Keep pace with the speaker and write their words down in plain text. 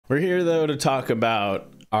We're here though to talk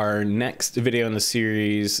about our next video in the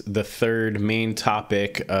series, the third main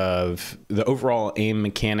topic of the overall aim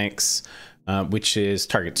mechanics, which is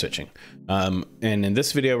target switching. And in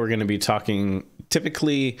this video, we're going to be talking,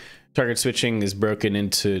 typically target switching is broken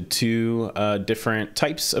into two different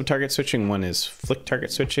types of target switching. One is flick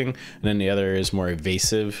target switching, and then the other is more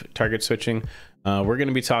evasive target switching. We're going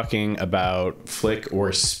to be talking about flick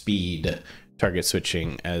or speed target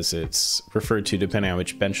switching, as it's referred to depending on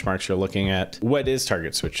which benchmarks you're looking at. What is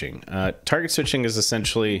target switching? Target switching is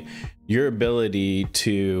essentially your ability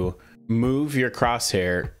to move your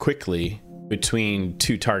crosshair quickly between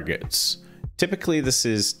two targets. Typically, this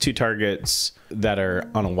is two targets that are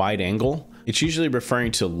on a wide angle. It's usually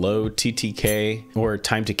referring to low TTK or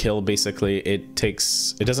time to kill. Basically, it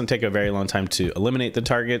doesn't take a very long time to eliminate the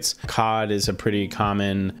targets. COD is a pretty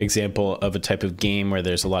common example of a type of game where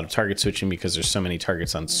there's a lot of target switching because there's so many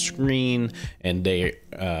targets on screen, and you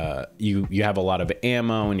have a lot of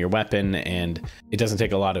ammo in your weapon, and it doesn't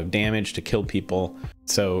take a lot of damage to kill people.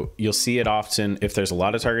 So you'll see it often if there's a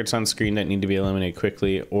lot of targets on screen that need to be eliminated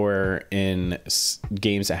quickly, or in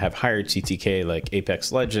games that have higher TTK like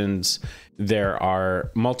Apex Legends, there are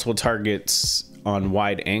multiple targets on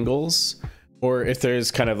wide angles. Or if there's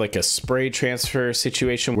kind of like a spray transfer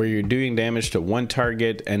situation where you're doing damage to one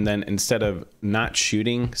target, and then instead of not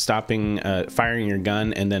shooting, stopping, firing your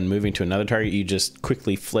gun and then moving to another target, you just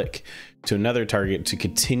quickly flick to another target to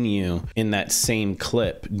continue in that same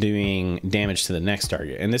clip doing damage to the next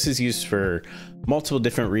target. And this is used for multiple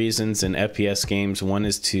different reasons in FPS games. One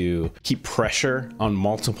is to keep pressure on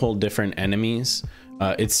multiple different enemies.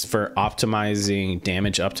 It's for optimizing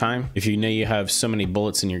damage uptime. If you know you have so many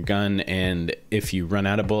bullets in your gun, and if you run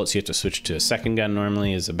out of bullets, you have to switch to a second gun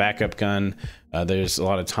normally as a backup gun. There's a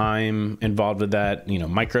lot of time involved with that. You know,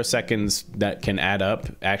 microseconds that can add up.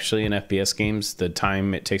 Actually, in FPS games, the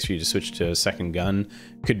time it takes for you to switch to a second gun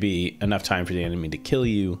could be enough time for the enemy to kill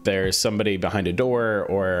you. There's somebody behind a door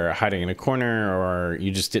or hiding in a corner, or you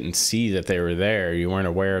just didn't see that they were there. You weren't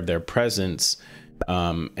aware of their presence.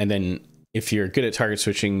 And then if you're good at target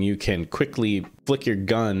switching, you can quickly flick your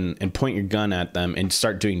gun and point your gun at them and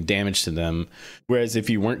start doing damage to them. Whereas if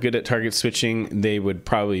you weren't good at target switching, they would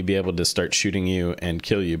probably be able to start shooting you and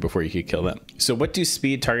kill you before you could kill them. So what do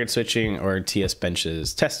speed target switching or TS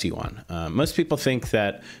benches test you on? Most people think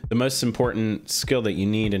that the most important skill that you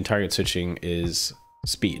need in target switching is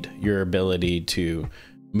speed, your ability to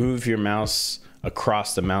move your mouse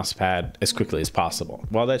across the mouse pad as quickly as possible.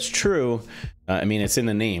 While that's true, I mean, it's in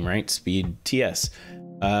the name, right? Speed TS.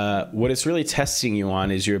 What it's really testing you on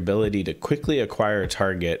is your ability to quickly acquire a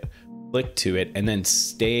target, flick to it, and then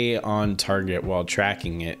stay on target while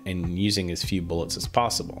tracking it and using as few bullets as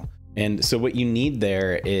possible. And so what you need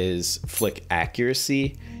there is flick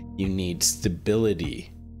accuracy. You need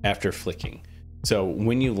stability after flicking. So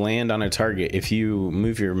when you land on a target, if you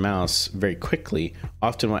move your mouse very quickly,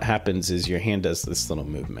 often what happens is your hand does this little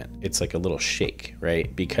movement. It's like a little shake,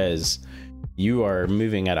 right? Because you are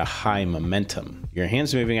moving at a high momentum. Your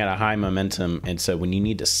hand's moving at a high momentum, and so when you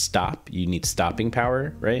need to stop, you need stopping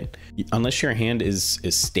power, right? Unless your hand is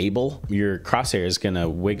stable, your crosshair is gonna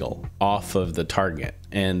wiggle off of the target,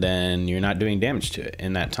 and then you're not doing damage to it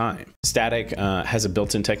in that time. Static has a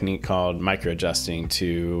built-in technique called micro adjusting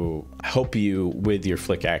to help you with your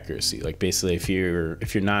flick accuracy. Like basically, if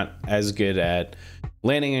you're not as good at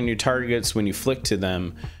landing on your targets when you flick to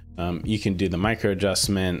them, you can do the micro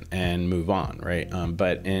adjustment and move on, right?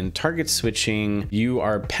 But in target switching, you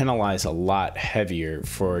are penalized a lot heavier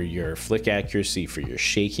for your flick accuracy, for your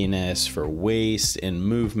shakiness, for waste and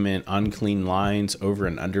movement, unclean lines, over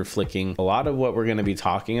and under flicking. A lot of what we're going to be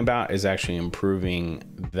talking about is actually improving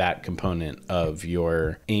that component of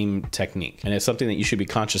your aim technique. And it's something that you should be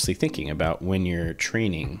consciously thinking about when you're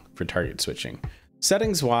training for target switching.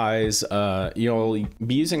 Settings wise, you'll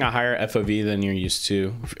be using a higher FOV than you're used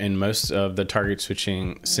to in most of the target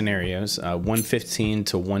switching scenarios. 115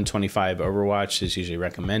 to 125 Overwatch is usually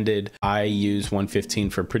recommended. I use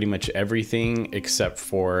 115 for pretty much everything except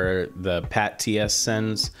for the PAT TS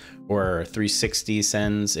sends or 360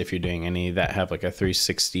 sends, if you're doing any that have like a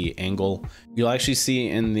 360 angle. You'll actually see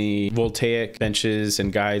in the voltaic benches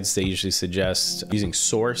and guides, they usually suggest using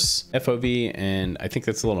source FOV, and I think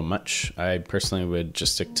that's a little much. I personally would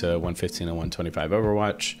just stick to 115 and 125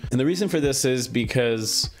 Overwatch. And the reason for this is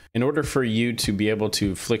because in order for you to be able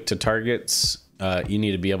to flick to targets, you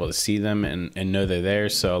need to be able to see them and know they're there.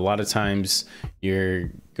 So a lot of times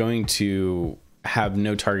you're going to have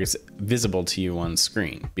no targets visible to you on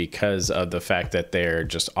screen because of the fact that they're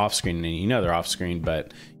just off screen, and you know they're off screen,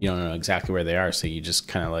 but you don't know exactly where they are. So you just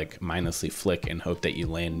kind of like mindlessly flick and hope that you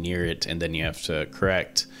land near it, and then you have to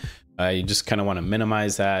correct. You just kind of want to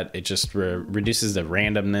minimize that. It just reduces the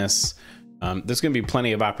randomness. There's going to be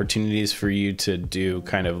plenty of opportunities for you to do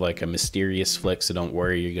kind of like a mysterious flick, so don't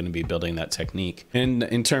worry, you're going to be building that technique. And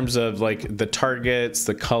in terms of like the targets,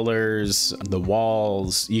 the colors, the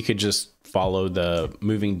walls, you could just follow the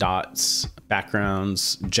moving dots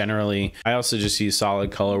backgrounds generally. I also just use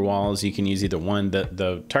solid color walls. You can use either one.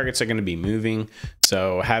 The targets are going to be moving,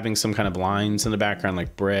 so having some kind of lines in the background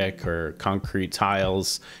like brick or concrete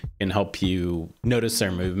tiles can help you notice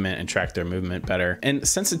their movement and track their movement better. And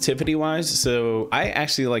sensitivity wise, so I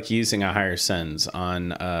actually like using a higher sens on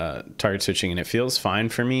target switching, and it feels fine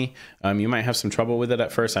for me. You might have some trouble with it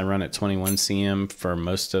at first. I run at 21 cm for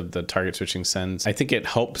most of the target switching sens. I think it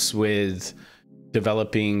helps with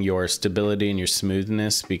developing your stability and your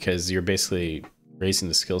smoothness, because you're basically raising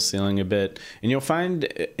the skill ceiling a bit. And you'll find,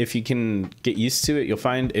 if you can get used to it, you'll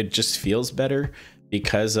find it just feels better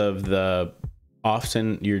because of the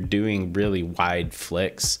often you're doing really wide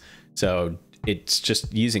flicks. So it's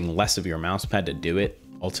just using less of your mouse pad to do it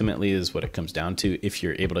ultimately is what it comes down to, if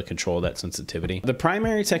you're able to control that sensitivity. The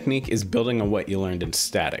primary technique is building on what you learned in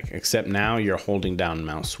static, except now you're holding down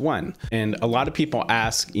mouse 1. And a lot of people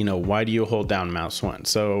ask, you know, why do you hold down mouse 1?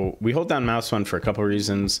 So we hold down mouse 1 for a couple of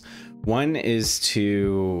reasons. One is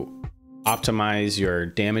to optimize your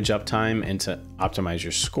damage uptime and to optimize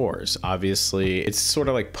your scores. Obviously, it's sort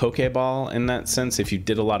of like Pokeball in that sense. If you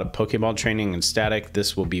did a lot of Pokeball training in static,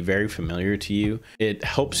 this will be very familiar to you. It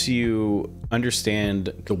helps you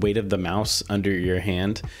understand the weight of the mouse under your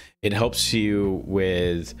hand. It helps you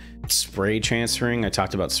with spray transferring. I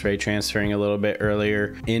talked about spray transferring a little bit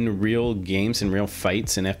earlier. In real games, in real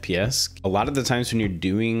fights in FPS, a lot of the times when you're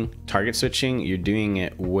doing target switching, you're doing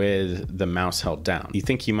it with the mouse held down. You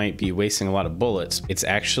think you might be wasting a lot of bullets. It's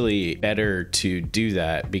actually better to do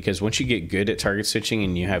that, because once you get good at target switching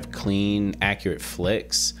and you have clean, accurate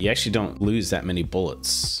flicks, you actually don't lose that many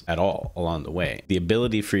bullets at all along the way. The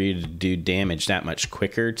ability for you to do damage that much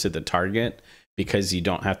quicker to the target, because you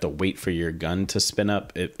don't have to wait for your gun to spin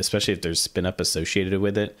up, especially if there's spin up associated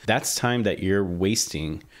with it. That's time that you're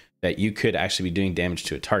wasting that you could actually be doing damage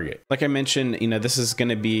to a target. Like I mentioned, you know, this is going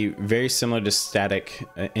to be very similar to static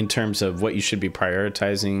in terms of what you should be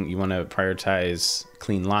prioritizing. You want to prioritize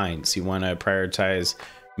clean lines. You want to prioritize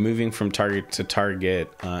moving from target to target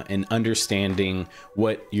and understanding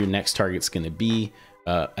what your next target's going to be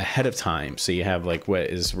ahead of time. So you have like what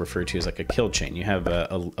is referred to as like a kill chain. You have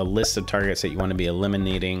a list of targets that you want to be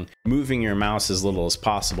eliminating, moving your mouse as little as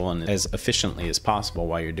possible and as efficiently as possible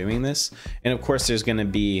while you're doing this. And of course, there's going to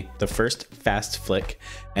be the first fast flick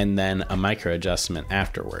and then a micro adjustment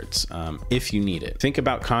afterwards if you need it. Think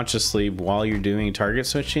about consciously while you're doing target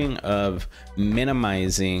switching of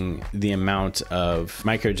minimizing the amount of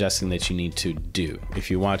micro adjusting that you need to do.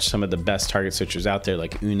 If you watch some of the best target switchers out there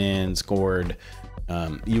like Unans, Gord,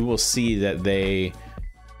 you will see that they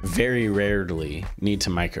very rarely need to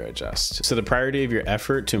micro adjust. So the priority of your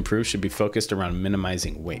effort to improve should be focused around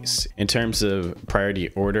minimizing waste. In terms of priority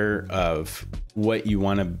order of what you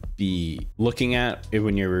want to be looking at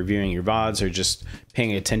when you're reviewing your VODs or just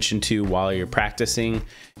paying attention to while you're practicing,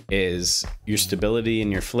 is your stability in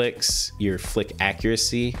your flicks, your flick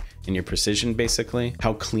accuracy, and your precision, basically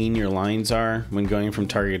how clean your lines are when going from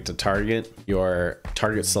target to target, your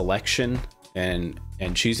target selection and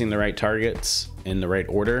choosing the right targets in the right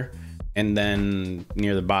order, and then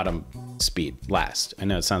near the bottom, speed last. I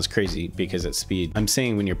know it sounds crazy because it's speed. I'm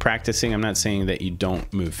saying when you're practicing, I'm not saying that you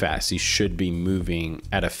don't move fast. You should be moving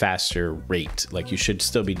at a faster rate. Like you should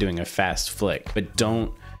still be doing a fast flick, but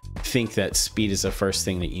don't think that speed is the first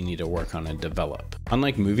thing that you need to work on and develop.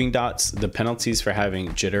 Unlike moving dots, the penalties for having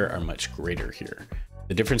jitter are much greater here.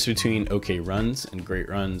 The difference between okay runs and great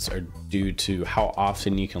runs are due to how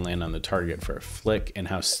often you can land on the target for a flick and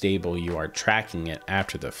how stable you are tracking it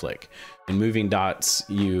after the flick. In moving dots,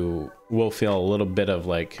 you will feel a little bit of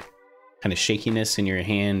like kind of shakiness in your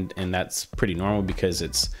hand, and that's pretty normal because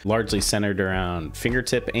it's largely centered around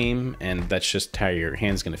fingertip aim, and that's just how your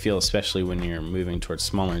hand's going to feel, especially when you're moving towards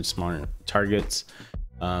smaller and smaller targets.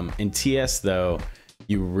 In TS though,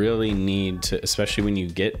 you really need to, especially when you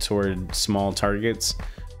get toward small targets,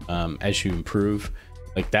 as you improve,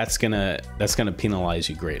 like that's gonna penalize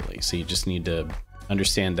you greatly. So you just need to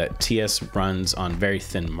understand that TS runs on very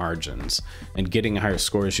thin margins, and getting higher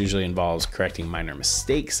scores usually involves correcting minor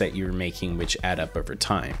mistakes that you're making, which add up over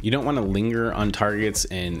time. You don't want to linger on targets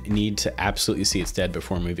and need to absolutely see it's dead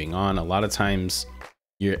before moving on. A lot of times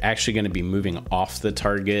you're actually going to be moving off the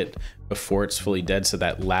target before it's fully dead. So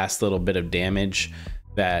that last little bit of damage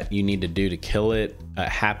that you need to do to kill it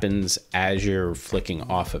happens as you're flicking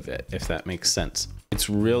off of it, if that makes sense. It's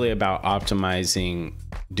really about optimizing,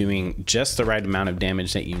 doing just the right amount of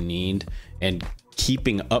damage that you need, and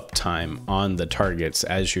keeping uptime on the targets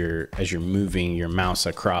as you're moving your mouse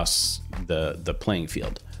across the playing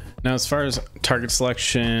field. Now, as far as target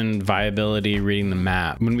selection, viability, reading the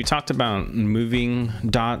map, when we talked about moving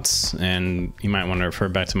dots, and you might want to refer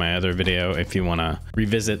back to my other video if you want to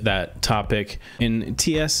revisit that topic, in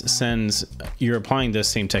TS Sens, you're applying those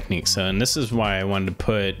same techniques. So, and this is why I wanted to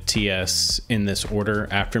put TS in this order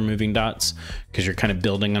after moving dots, because you're kind of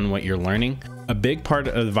building on what you're learning. A big part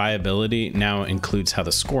of the viability now includes how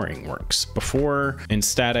the scoring works. Before, in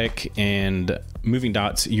static and moving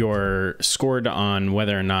dots, you're scored on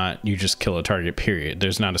whether or not you just kill a target, period.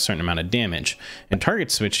 There's not a certain amount of damage. In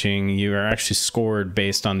target switching, you are actually scored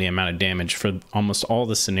based on the amount of damage for almost all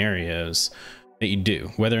the scenarios that you do,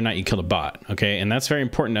 whether or not you kill a bot, okay? And that's very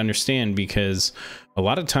important to understand, because a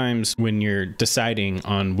lot of times when you're deciding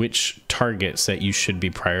on which targets that you should be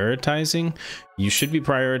prioritizing, you should be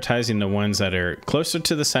prioritizing the ones that are closer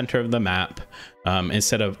to the center of the map,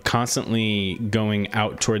 instead of constantly going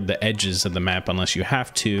out toward the edges of the map unless you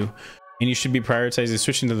have to. And you should be prioritizing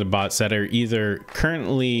switching to the bots that are either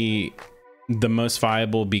currently the most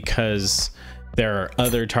viable because there are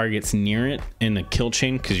other targets near it in the kill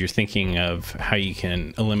chain, because you're thinking of how you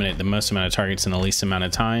can eliminate the most amount of targets in the least amount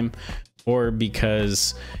of time, or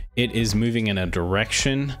because it is moving in a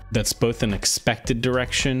direction that's both an expected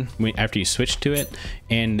direction after you switch to it,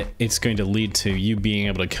 and it's going to lead to you being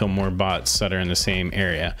able to kill more bots that are in the same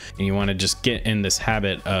area. And you want to just get in this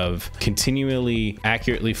habit of continually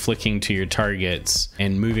accurately flicking to your targets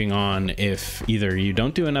and moving on if either you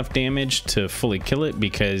don't do enough damage to fully kill it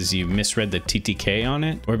because you misread the TTK on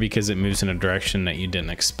it, or because it moves in a direction that you didn't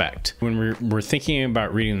expect. When we're thinking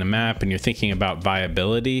about reading the map and you're thinking about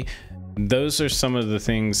viability, those are some of the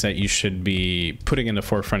things that you should be putting in the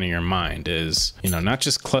forefront of your mind, is, you know, not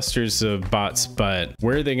just clusters of bots, but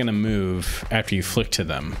where are they going to move after you flick to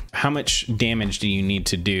them? How much damage do you need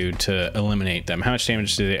to do to eliminate them? How much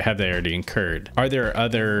damage have they already incurred? Are there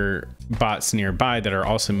other bots nearby that are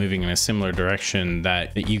also moving in a similar direction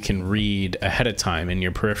that you can read ahead of time in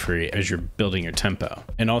your periphery as you're building your tempo?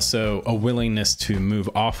 And also a willingness to move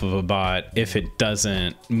off of a bot if it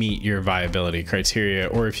doesn't meet your viability criteria,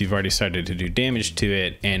 or if you've already started to do damage to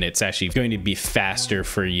it and it's actually going to be faster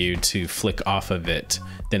for you to flick off of it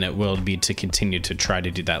than it will be to continue to try to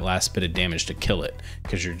do that last bit of damage to kill it,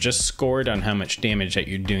 because you're just scored on how much damage that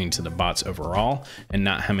you're doing to the bots overall and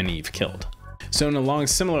not how many you've killed. So along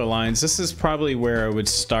similar lines, this is probably where I would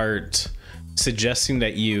start suggesting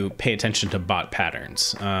that you pay attention to bot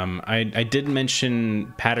patterns. I did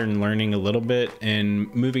mention pattern learning a little bit in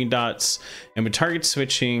moving dots, and with target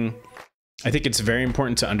switching, I think it's very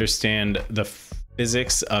important to understand the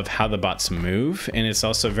physics of how the bots move, and it's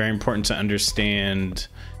also very important to understand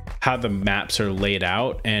how the maps are laid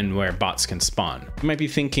out and where bots can spawn. You might be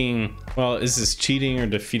thinking, well, is this cheating or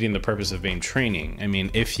defeating the purpose of aim training? I mean,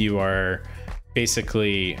 if you are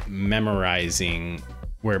basically memorizing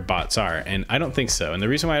where bots are, and I don't think so. And the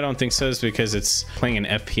reason why I don't think so is because it's playing an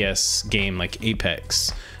FPS game like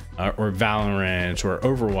Apex or Valorant or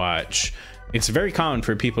Overwatch. It's very common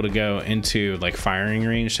for people to go into like firing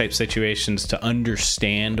range type situations to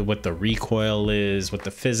understand what the recoil is, what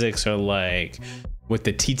the physics are like, what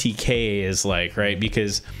the TTK is like, right?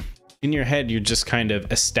 Because in your head, you're just kind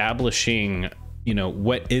of establishing, you know,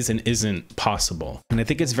 what is and isn't possible. And I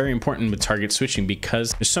think it's very important with target switching,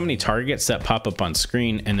 because there's so many targets that pop up on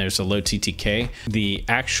screen and there's a low TTK. The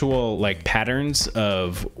actual like patterns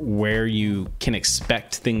of where you can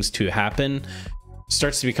expect things to happen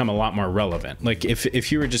starts to become a lot more relevant. Like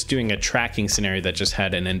if you were just doing a tracking scenario that just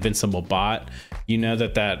had an invincible bot, you know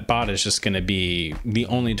that that bot is just going to be the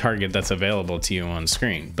only target that's available to you on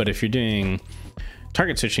screen. But if you're doing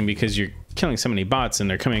target switching, because you're killing so many bots and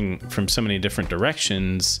they're coming from so many different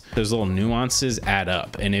directions, those little nuances add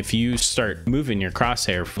up. And if you start moving your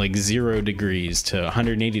crosshair from like 0 degrees to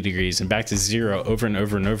 180 degrees and back to 0 over and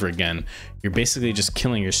over and over again, you're basically just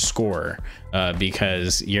killing your score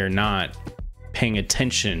because you're not paying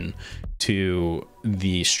attention to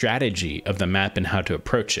the strategy of the map and how to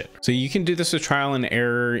approach it. So you can do this with trial and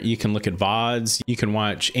error. You can look at VODs. You can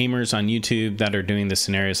watch aimers on YouTube that are doing the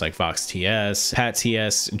scenarios like VoxTS,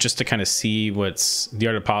 PatTS, just to kind of see what's the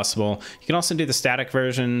art of possible. You can also do the static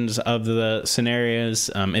versions of the scenarios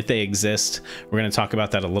if they exist. We're going to talk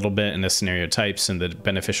about that a little bit in the scenario types and the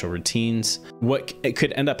beneficial routines. What it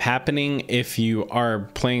could end up happening if you are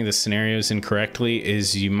playing the scenarios incorrectly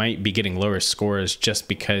is you might be getting lower scores just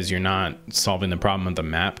because you're not solving the problem of the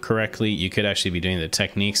map correctly. You could actually be doing the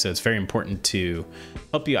techniques. So it's very important to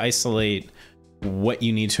help you isolate what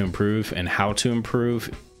you need to improve and how to improve.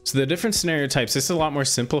 So the different scenario types, this is a lot more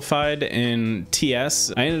simplified in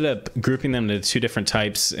TS. I ended up grouping them into 2 different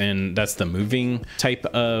types, and that's the moving type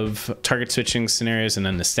of target switching scenarios and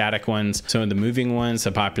then the static ones. So in the moving ones,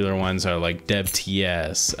 the popular ones are like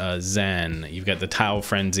DevTS, Zen. You've got the Tile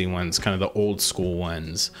Frenzy ones, kind of the old school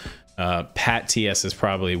ones. PatTS is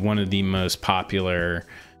probably one of the most popular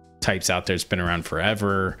types out there. It's been around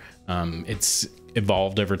forever. It's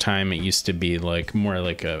evolved over time. It used to be like more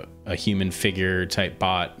like a human figure type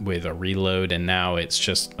bot with a reload, and now it's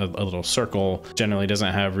just a little circle, generally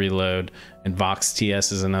doesn't have reload. And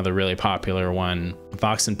VoxTS is another really popular one.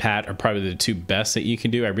 Vox and Pat are probably the 2 best that you can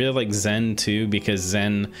do. I really like Zen too, because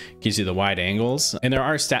Zen gives you the wide angles, and there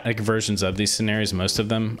are static versions of these scenarios, most of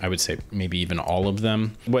them, I would say maybe even all of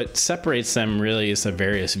them. What separates them really is the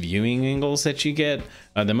various viewing angles that you get.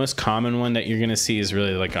 The most common one that you're going to see is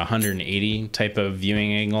really like a 180 type of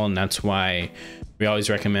viewing angle, and that's why we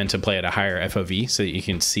always recommend to play at a higher FOV so that you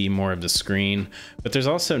can see more of the screen. But there's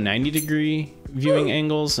also 90-degree viewing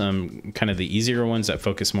angles, kind of the easier ones that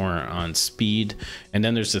focus more on speed. And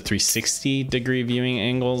then there's the 360-degree viewing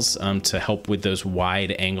angles to help with those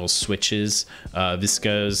wide angle switches.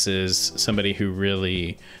 Viscos is somebody who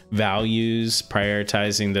really values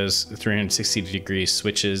prioritizing those 360-degree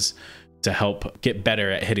switches to help get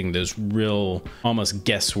better at hitting those real almost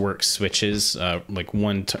guesswork switches, like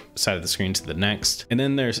one side of the screen to the next. And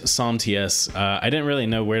then there's SomTS. I didn't really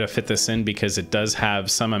know where to fit this in because it does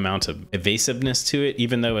have some amount of evasiveness to it,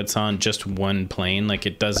 even though it's on just one plane. Like,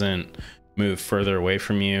 it doesn't move further away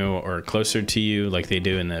from you or closer to you like they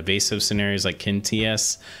do in the evasive scenarios like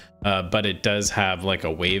KinTS. But it does have like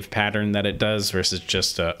a wave pattern that it does versus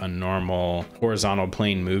just a normal horizontal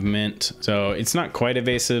plane movement. So it's not quite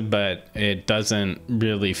evasive, but it doesn't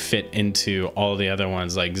really fit into all the other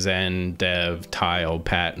ones like Zen, Dev, Tile,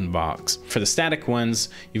 Pat, and Vox. For the static ones,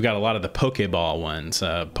 you've got a lot of the Pokeball ones.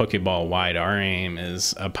 Pokeball wide R-aim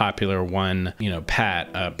is a popular one. You know,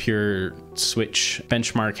 Pat, pure switch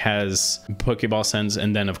benchmark has Pokeball sends,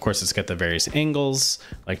 and then of course it's got the various angles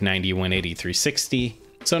like 90, 180, 360.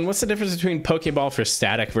 So, and what's the difference between Pokeball for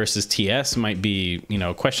static versus TS might be, you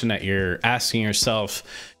know, a question that you're asking yourself.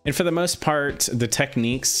 And for the most part, the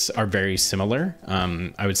techniques are very similar.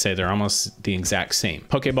 I would say they're almost the exact same.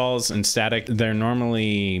 Pokeballs and static, they're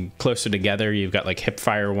normally closer together. You've got like hip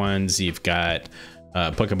fire ones, you've got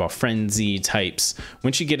Pokeball Frenzy types.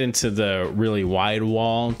 Once you get into the really wide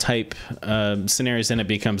wall type scenarios, then it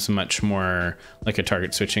becomes much more like a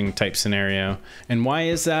target switching type scenario. And why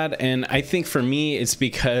is that? And I think for me, it's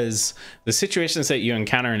because the situations that you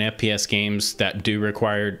encounter in FPS games that do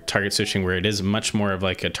require target switching, where it is much more of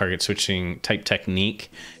like a target switching type technique,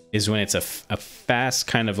 is when it's a fast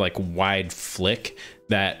kind of like wide flick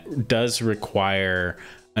that does require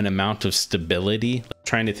an amount of stability.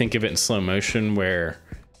 Trying to think of it in slow motion where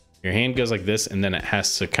your hand goes like this and then it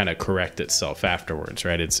has to kind of correct itself afterwards,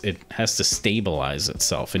 right? It has to stabilize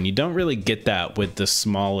itself, and you don't really get that with the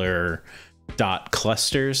smaller dot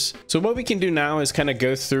clusters. So what we can do now is kind of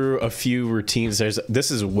go through a few routines. This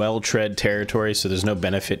is well-tread territory, so there's no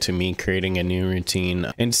benefit to me creating a new routine.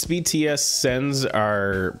 And speed TS sends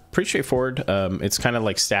are pretty straightforward. It's kind of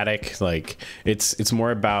like static, like it's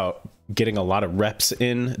more about getting a lot of reps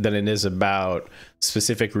in than it is about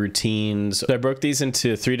specific routines. So I broke these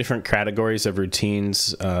into 3 different categories of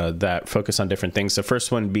routines that focus on different things. The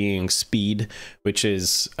first one being speed, which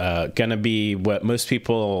is gonna be what most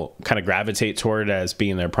people kind of gravitate toward as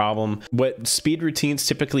being their problem. What speed routines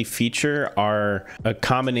typically feature are a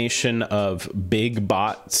combination of big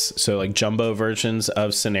bots, so like jumbo versions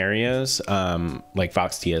of scenarios, like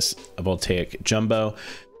VoxTS, Voltaic Jumbo,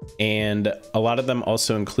 And a lot of them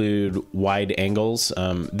also include wide angles.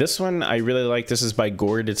 This one I really like. This is by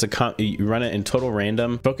Gord. It's you run it in total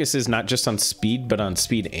random. Focus is not just on speed, but on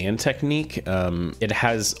speed and technique. It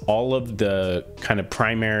has all of the kind of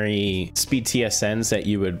primary speed TSNs that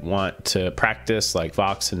you would want to practice, like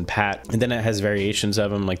Vox and Pat. And then it has variations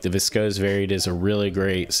of them, like the Viscose varied is a really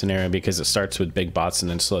great scenario because it starts with big bots and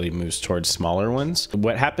then slowly moves towards smaller ones.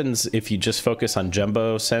 What happens if you just focus on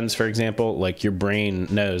jumbo sends, for example, like your brain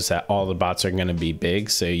knows that all the bots are going to be big,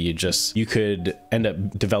 so you could end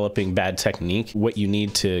up developing bad technique. What you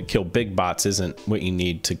need to kill big bots isn't what you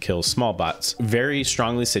need to kill small bots. Very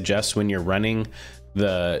strongly suggest when you're running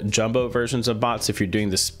the jumbo versions of bots, if you're doing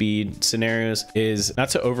the speed scenarios, is not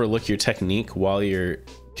to overlook your technique while you're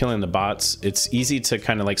killing the bots. It's easy to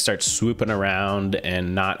kind of like start swooping around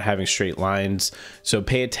and not having straight lines, so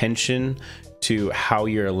pay attention to how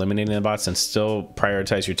you're eliminating the bots and still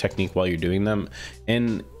prioritize your technique while you're doing them.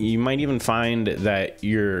 And you might even find that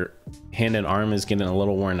your hand and arm is getting a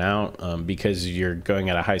little worn out because you're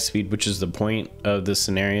going at a high speed, which is the point of the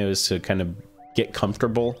scenario, is to kind of get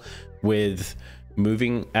comfortable with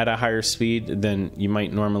moving at a higher speed than you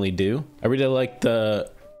might normally do. I really like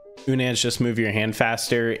the Unans Just Move Your Hand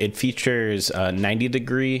Faster. It features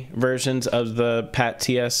 90-degree versions of the Pat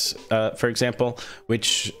TS, for example,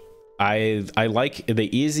 which I like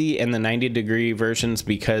the easy and the 90-degree versions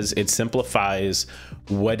because it simplifies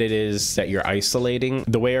what it is that you're isolating.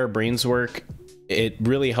 The way our brains work, it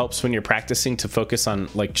really helps when you're practicing to focus on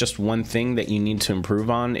like just one thing that you need to improve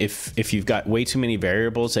on. If you've got way too many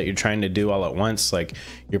variables that you're trying to do all at once, like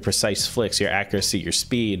your precise flicks, your accuracy, your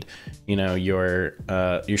speed, you know, your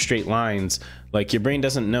straight lines, like your brain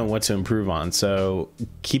doesn't know what to improve on. So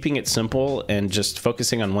keeping it simple and just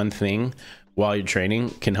focusing on one thing while you're training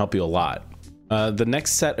can help you a lot. The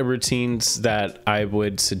next set of routines that I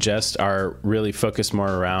would suggest are really focused more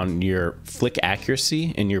around your flick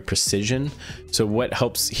accuracy and your precision. So what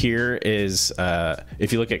helps here is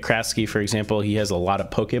if you look at Krasky, for example, he has a lot of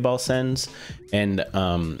Pokeball sends and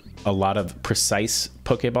a lot of precise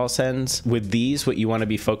Pokeball sends. With these, what you want to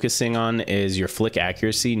be focusing on is your flick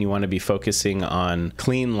accuracy, and you want to be focusing on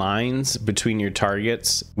clean lines between your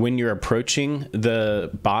targets. When you're approaching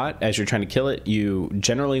the bot as you're trying to kill it, you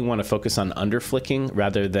generally want to focus on under flicking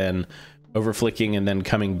rather than over flicking and then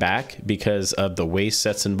coming back because of the waste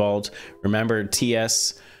that's involved. Remember,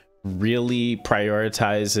 TS really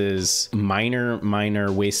prioritizes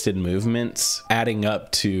minor wasted movements, adding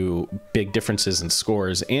up to big differences in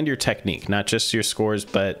scores and your technique, not just your scores,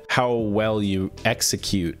 but how well you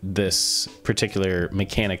execute this particular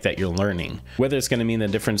mechanic that you're learning, whether it's going to mean the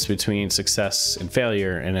difference between success and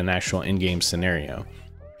failure in an actual in-game scenario.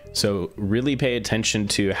 So really pay attention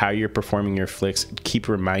to how you're performing your flicks. Keep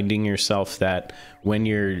reminding yourself that when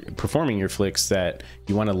you're performing your flicks that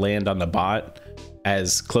you want to land on the bot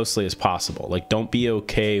as closely as possible. Like, don't be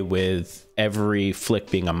okay with every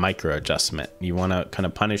flick being a micro adjustment. You want to kind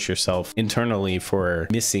of punish yourself internally for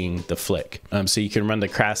missing the flick. So you can run the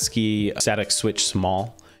Krasky static switch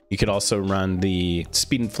small. You could also run the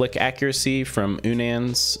speed and flick accuracy from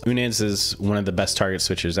Unans. Unans is one of the best target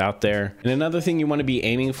switchers out there. And another thing you want to be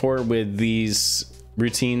aiming for with these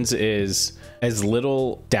routines is as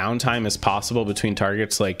little downtime as possible between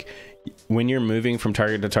targets. Like, when you're moving from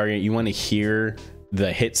target to target, you want to hear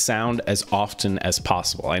the hit sound as often as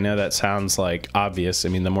possible. I know that sounds like obvious. I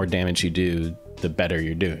mean, the more damage you do, the better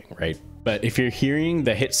you're doing, right? But if you're hearing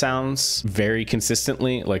the hit sounds very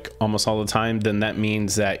consistently, like almost all the time, then that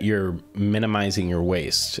means that you're minimizing your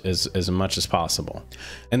waste as much as possible.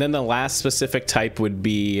 And then the last specific type would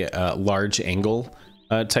be large angle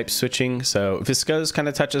type switching. So Viscose kind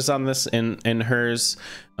of touches on this in hers.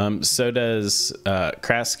 So does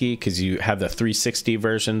Krasky, because you have the 360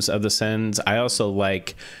 versions of the sends. I also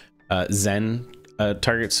like Zen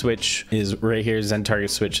target switch is right here. Zen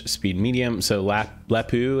target switch speed medium. So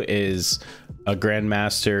Lapu is a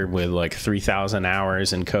grandmaster with like 3,000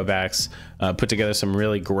 hours in kovaaks. Put together some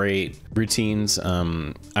really great routines.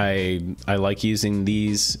 I like using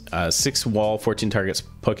these 6 wall 14 targets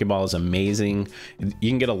Pokeball is amazing.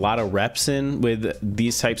 You can get a lot of reps in with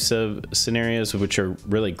these types of scenarios, which are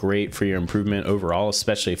really great for your improvement overall,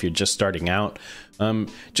 especially if you're just starting out.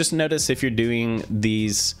 Just notice if you're doing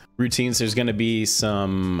these routines, there's going to be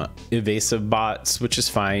some evasive bots, which is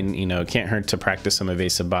fine. You know, it can't hurt to practice some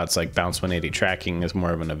evasive bots, like bounce 180 tracking is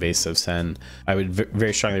more of an evasive send. I would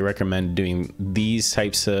very strongly recommend doing these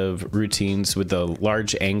types of routines with the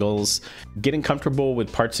large angles, getting comfortable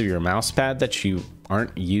with parts of your mouse pad that you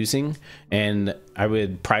aren't using, and I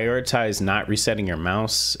would prioritize not resetting your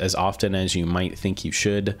mouse as often as you might think you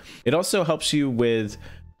should. It also helps you with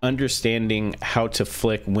understanding how to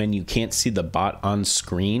flick when you can't see the bot on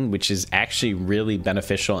screen, which is actually really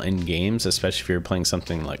beneficial in games, especially if you're playing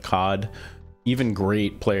something like COD. Even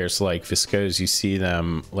great players like Viscose, you see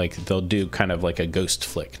them, like, they'll do kind of like a ghost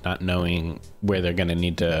flick, not knowing where they're going to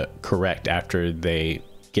need to correct after they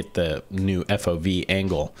get the new FOV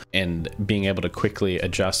angle, and being able to quickly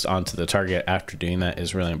adjust onto the target after doing that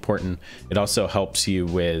is really important. It also helps you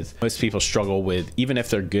with, most people struggle with, even if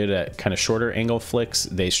they're good at kind of shorter angle flicks,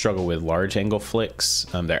 they struggle with large angle flicks.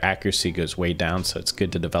 Their accuracy goes way down, so it's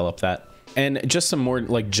good to develop that. And just some more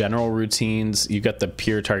like general routines. You got the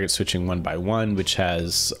pure target switching 1x1, which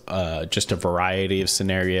has just a variety of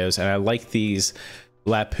scenarios, and I like these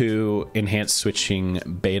Lapu enhanced switching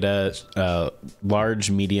beta, large,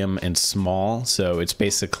 medium, and small. So it's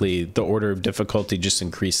basically the order of difficulty just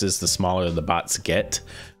increases the smaller the bots get.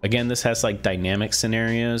 Again, this has like dynamic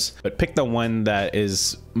scenarios, but pick the one that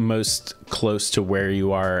is most close to where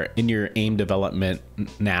you are in your aim development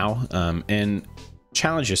now, and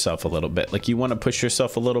challenge yourself a little bit. Like, you want to push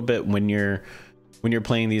yourself a little bit when you're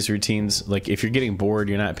playing these routines. Like, if you're getting bored,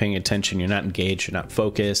 you're not paying attention, you're not engaged, you're not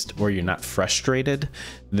focused, or you're not frustrated,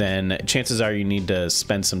 then chances are you need to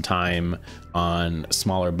spend some time on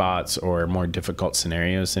smaller bots or more difficult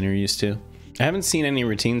scenarios than you're used to. I haven't seen any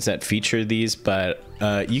routines that feature these, but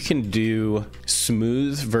you can do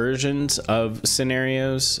smooth versions of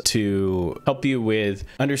scenarios to help you with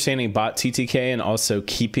understanding bot TTK and also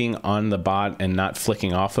keeping on the bot and not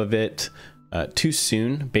flicking off of it too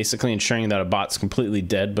soon, basically ensuring that a bot's completely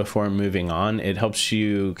dead before moving on. It helps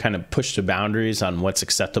you kind of push the boundaries on what's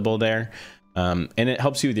acceptable there. And it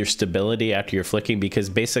helps you with your stability after you're flicking, because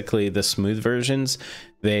basically the smooth versions,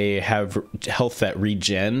 they have health that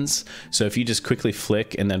regens. So if you just quickly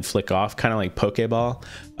flick and then flick off, kind of like Pokeball,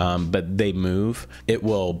 but they move, it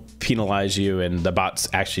will penalize you and the bot's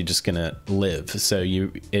actually just gonna live. So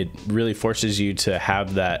it really forces you to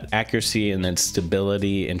have that accuracy and then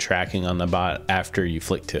stability and tracking on the bot after you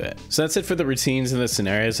flick to it. So that's it for the routines and the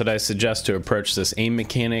scenarios that I suggest to approach this aim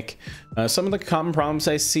mechanic. Some of the common problems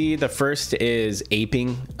I see, the first is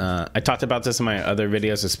aping. I talked about this in my other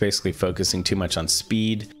videos. It's basically focusing too much on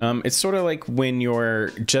speed. It's sort of like when you're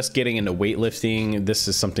just getting into weightlifting. This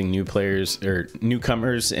is something new players or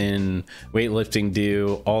newcomers in weightlifting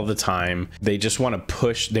do all the time. They just want to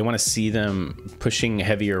push, they want to see them pushing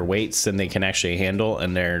heavier weights than they can actually handle,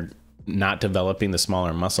 and they're not developing the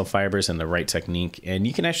smaller muscle fibers and the right technique, and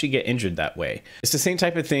you can actually get injured that way. It's the same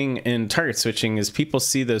type of thing in target switching. Is people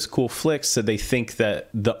see those cool flicks, so they think that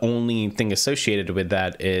the only thing associated with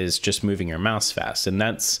that is just moving your mouse fast, and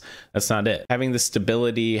that's not it. Having the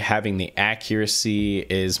stability, having the accuracy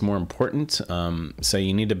is more important, so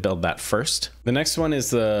you need to build that first. The next one is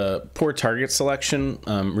the poor target selection,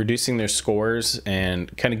 reducing their scores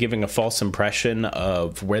and kind of giving a false impression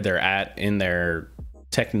of where they're at in their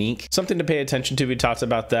technique. Something to pay attention to. We talked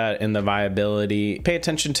about that in the viability. Pay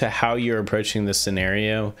attention to how you're approaching the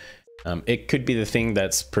scenario. It could be the thing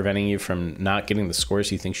that's preventing you from not getting the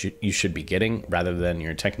scores you think you should be getting, rather than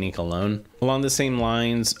your technique alone. Along the same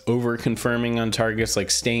lines, over confirming on targets,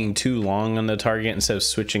 like staying too long on the target instead of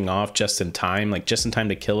switching off just in time, like just in time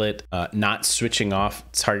to kill it. Not switching off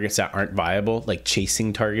targets that aren't viable, like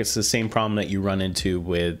chasing targets, the same problem that you run into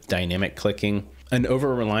with dynamic clicking. An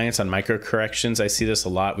over-reliance on micro corrections. I see this a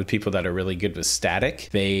lot with people that are really good with static.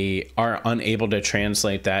 They are unable to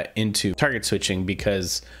translate that into target switching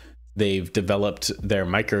because they've developed their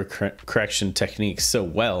micro correction techniques so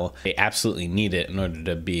well, they absolutely need it in order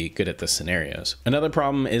to be good at the scenarios. Another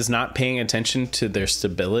problem is not paying attention to their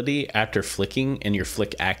stability after flicking and your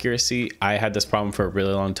flick accuracy. I had this problem for a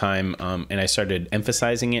really long time, and I started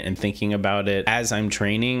emphasizing it and thinking about it as I'm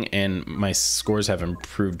training, and my scores have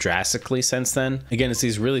improved drastically since then. Again, it's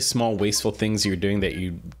these really small wasteful things you're doing that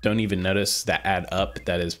you don't even notice that add up,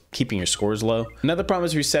 that is keeping your scores low. Another problem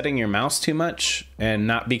is resetting your mouse too much and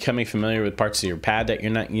not becoming familiar with parts of your pad that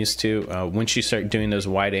you're not used to. Once you start doing those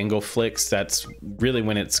wide angle flicks, that's really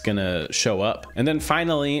when it's gonna show up. And then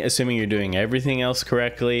finally, assuming you're doing everything else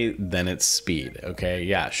correctly, then it's speed. Okay,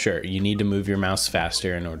 yeah, sure, you need to move your mouse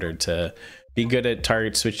faster in order to be good at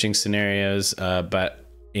target switching scenarios, but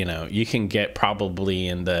you know, you can get probably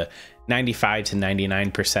in the 95 to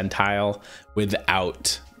 99 percentile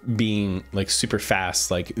without being like super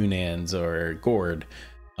fast like Unans or Gord.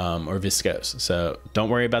 Or Viscose. So don't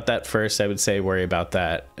worry about that first. I would say worry about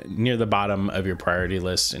that near the bottom of your priority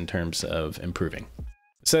list in terms of improving.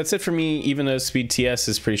 So that's it for me. Even though Speed TS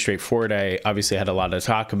is pretty straightforward, I obviously had a lot to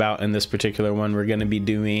talk about in this particular one. We're going to be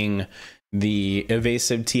doing the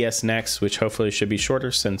evasive TS next, which hopefully should be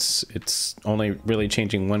shorter since it's only really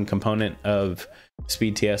changing one component of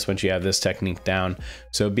speed TS once you have this technique down.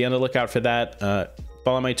 So be on the lookout for that.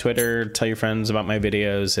 Follow my Twitter, tell your friends about my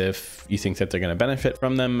videos if you think that they're going to benefit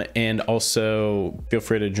from them, and also feel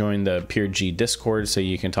free to join the PureG Discord so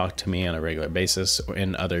you can talk to me on a regular basis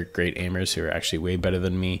and other great aimers who are actually way better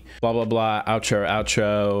than me. Blah blah blah,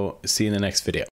 outro. See you in the next video.